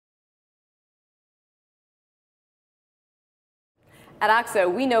At OXO,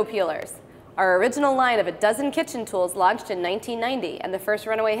 we know peelers. Our original line of a dozen kitchen tools launched in 1990, and the first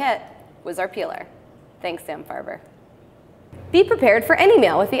runaway hit was our peeler. Thanks, Sam Farber. Be prepared for any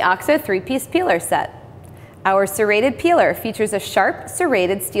meal with the OXO 3-piece peeler set. Our serrated peeler features a sharp,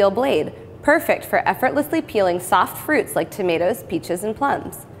 serrated steel blade, perfect for effortlessly peeling soft fruits like tomatoes, peaches, and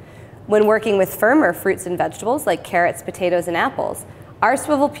plums. When working with firmer fruits and vegetables like carrots, potatoes, and apples, our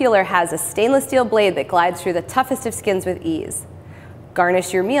swivel peeler has a stainless steel blade that glides through the toughest of skins with ease.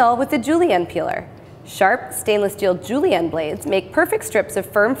 Garnish your meal with the julienne peeler. Sharp, stainless steel julienne blades make perfect strips of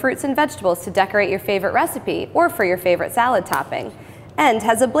firm fruits and vegetables to decorate your favorite recipe or for your favorite salad topping, and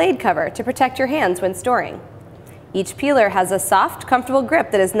has a blade cover to protect your hands when storing. Each peeler has a soft, comfortable grip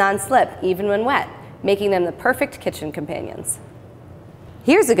that is non-slip even when wet, making them the perfect kitchen companions.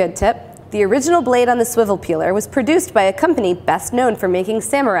 Here's a good tip. The original blade on the swivel peeler was produced by a company best known for making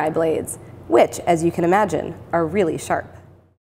samurai blades, which, as you can imagine, are really sharp.